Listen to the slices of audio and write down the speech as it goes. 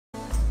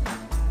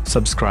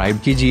Subscribe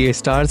कीजिए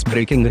stars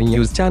breaking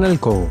news channel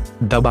को,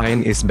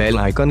 दबाएं इस बेल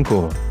आइकन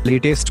को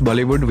लेटेस्ट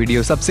बॉलीवुड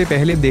वीडियो सबसे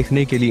पहले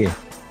देखने के लिए।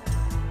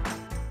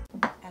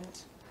 And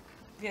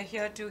we are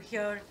here to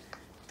hear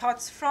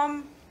thoughts from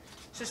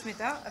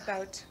Sushmita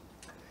about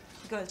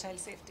girl child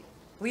safety.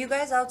 Were you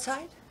guys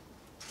outside?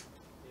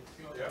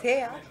 थे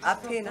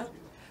आप थे ना?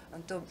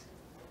 तो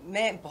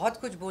मैं बहुत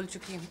कुछ बोल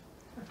चुकी हूँ।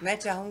 मैं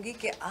चाहूँगी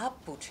कि आप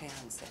पूछें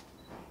हमसे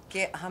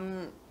कि हम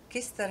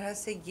किस तरह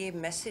से ये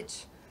मैसेज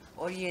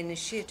और ये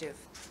इनिशिएटिव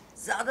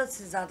ज़्यादा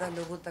से ज़्यादा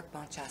लोगों तक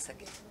पहुँचा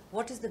सके.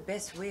 What is the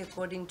best way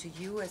according to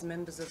you as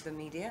members of the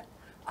media?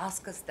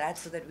 Ask us that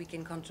so that we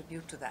can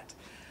contribute to that.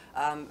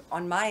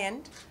 On my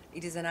end,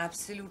 it is an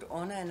absolute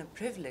honor and a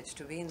privilege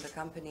to be in the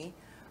company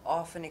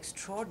of an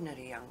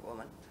extraordinary young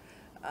woman.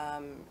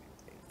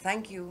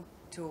 Thank you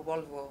to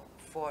Volvo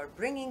for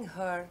bringing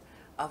her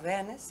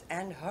awareness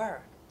and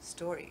her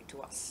story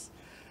to us.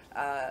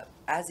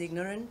 As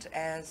ignorant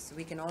as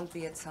we can all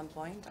be at some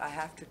point, I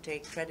have to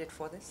take credit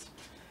for this.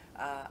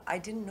 I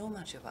didn't know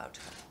much about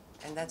her,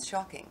 and that's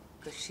shocking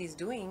because she's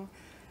doing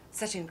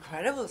such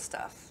incredible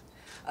stuff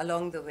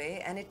along the way,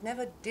 and it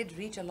never did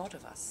reach a lot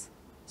of us.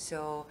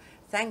 So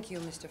thank you,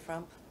 Mr.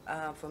 Trump,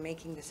 for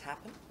making this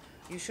happen.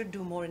 You should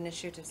do more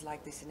initiatives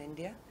like this in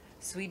India.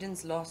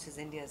 Sweden's loss is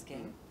India's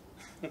gain.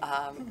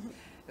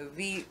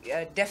 We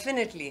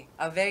definitely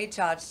are very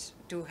charged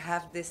to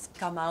have this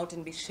come out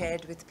and be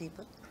shared with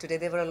people. Today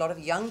there were a lot of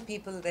young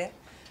people there.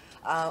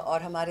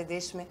 और हमारे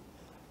देश में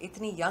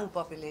इतनी young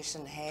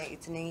population है,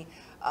 इतनी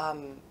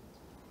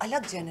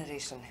अलग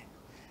generation है.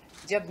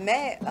 जब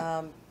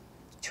मैं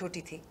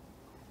छोटी थी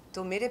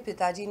तो मेरे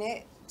पिताजी ने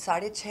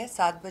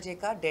 6:30-7 बजे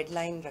का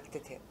deadline रखते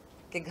थे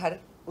कि घर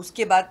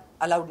उसके बाद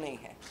allowed नहीं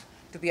है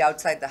to be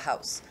outside the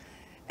house.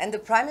 And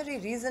the primary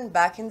reason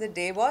back in the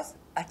day was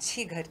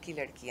अच्छी घर की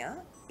लड़कियाँ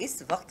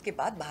इस वक्त के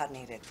बाद बाहर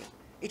नहीं रहती.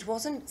 It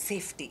wasn't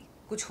safety.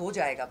 कुछ हो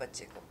जाएगा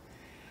बच्चे को.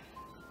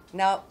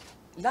 Now,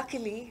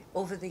 luckily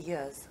over the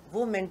years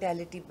वो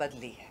mentality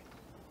बदली है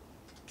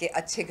कि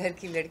अच्छे घर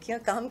की लड़कियाँ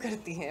काम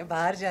करती हैं,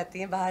 बाहर जाती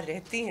हैं, बाहर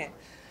रहती हैं.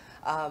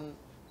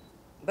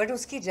 But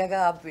उसकी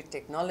जगह अब with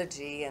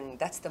technology, and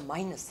that's the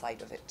minus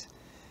side of it.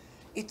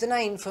 इतना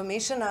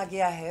information आ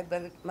गया है,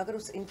 मगर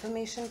उस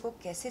information को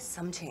कैसे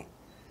समझें,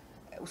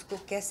 उसको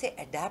कैसे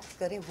adapt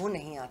करें वो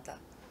नहीं आता.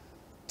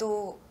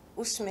 तो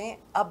उसमें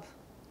अब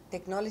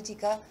टेक्नोलॉजी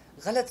का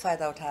गलत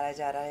फ़ायदा उठाया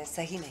जा रहा है,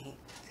 सही नहीं.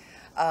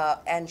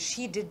 And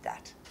she did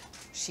that.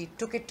 She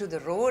took it to the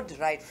road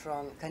right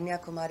from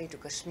Kanyakumari to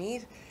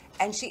Kashmir,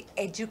 and she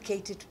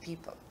educated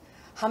people.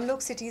 हम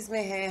लोग सिटीज़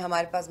में हैं,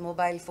 हमारे पास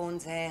मोबाइल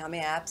फ़ोन्स हैं, हमें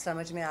ऐप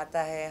समझ में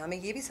आता है, हमें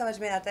ये भी समझ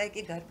में आता है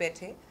कि घर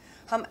बैठे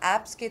हम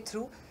ऐप्स के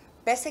थ्रू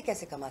पैसे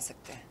कैसे कमा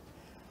सकते हैं.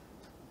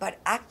 But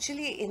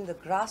actually in the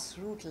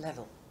grassroots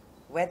level,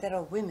 where there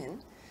are women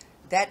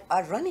that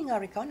are running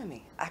our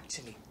economy,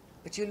 actually.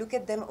 But you look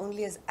at them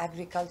only as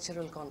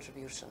agricultural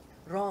contribution.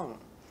 Wrong.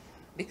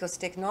 Because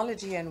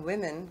technology and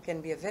women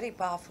can be a very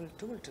powerful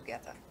tool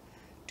together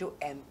to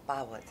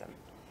empower them.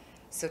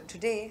 So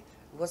today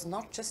was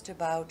not just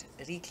about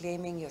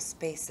reclaiming your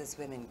space as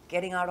women,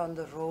 getting out on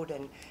the road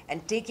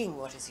and taking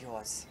what is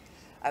yours.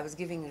 I was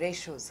giving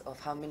ratios of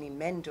how many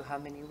men to how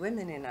many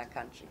women in our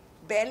country.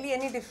 Barely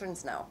any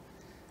difference now.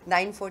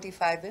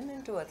 945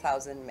 women to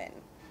 1,000 men,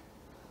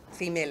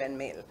 female and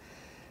male.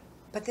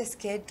 But they're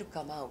scared to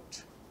come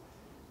out.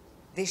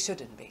 They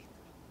shouldn't be.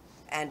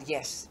 And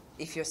yes,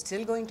 if you're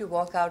still going to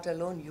walk out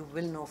alone, you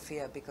will know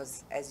fear,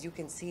 because as you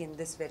can see in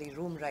this very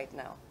room right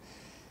now,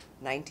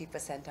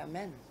 90% are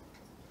men.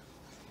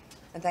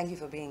 And thank you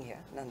for being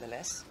here,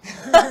 nonetheless.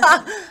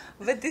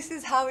 But this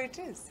is how it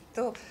is.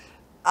 So,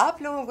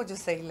 आप लोगों को जो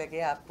सही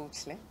लगे आप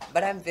पूछ लें.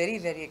 But I'm very,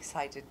 very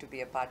excited to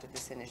be a part of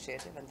this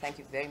initiative, and thank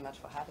you very much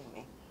for having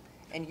me.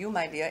 And you,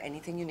 my dear,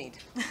 anything you need.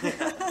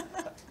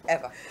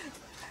 Ever.